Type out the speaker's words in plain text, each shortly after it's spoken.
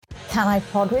Can I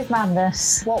Pod With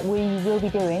Madness? What we will be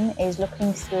doing is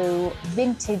looking through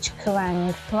vintage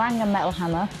Kerrang and Metal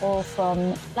Hammer, all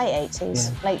from late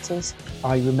 80s.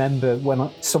 I remember when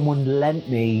someone lent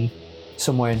me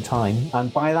Somewhere in Time,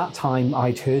 and by that time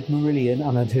I'd heard Marillion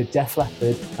and I'd heard Def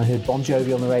Leppard and I heard Bon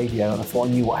Jovi on the radio, and I thought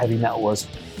I knew what heavy metal was.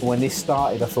 But when this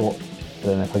started, I thought, I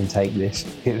don't know if I can take this.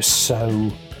 It was so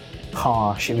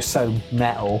harsh, it was so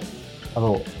metal. I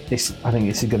thought, I think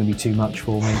this is going to be too much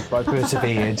for me. But I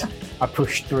persevered, I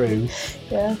pushed through.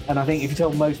 Yeah. And I think if you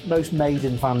tell most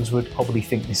Maiden fans would probably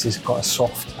think this has got a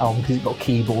soft album because it's got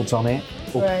keyboards on it,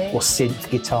 or synth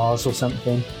guitars or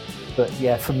something. But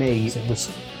yeah, for me, it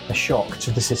was a shock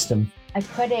to the system. I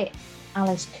credit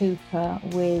Alice Cooper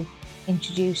with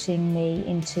introducing me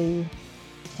into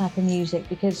type of music,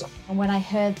 because when I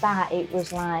heard that, it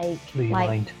was like,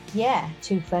 yeah,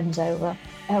 two friends over.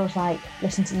 I was like,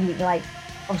 listen to you, like,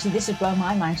 obviously this has blown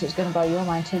my mind, so it's going to blow your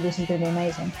mind too. This is going to be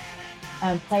amazing.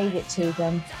 Played it to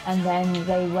them, and then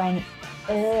they went,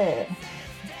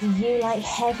 do you like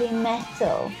heavy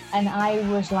metal? And I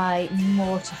was like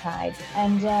mortified,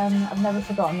 and I've never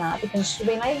forgotten that, because I should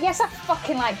have been like, yes, I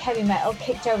fucking like heavy metal,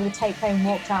 kicked over the tape player and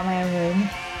walked out of my own room.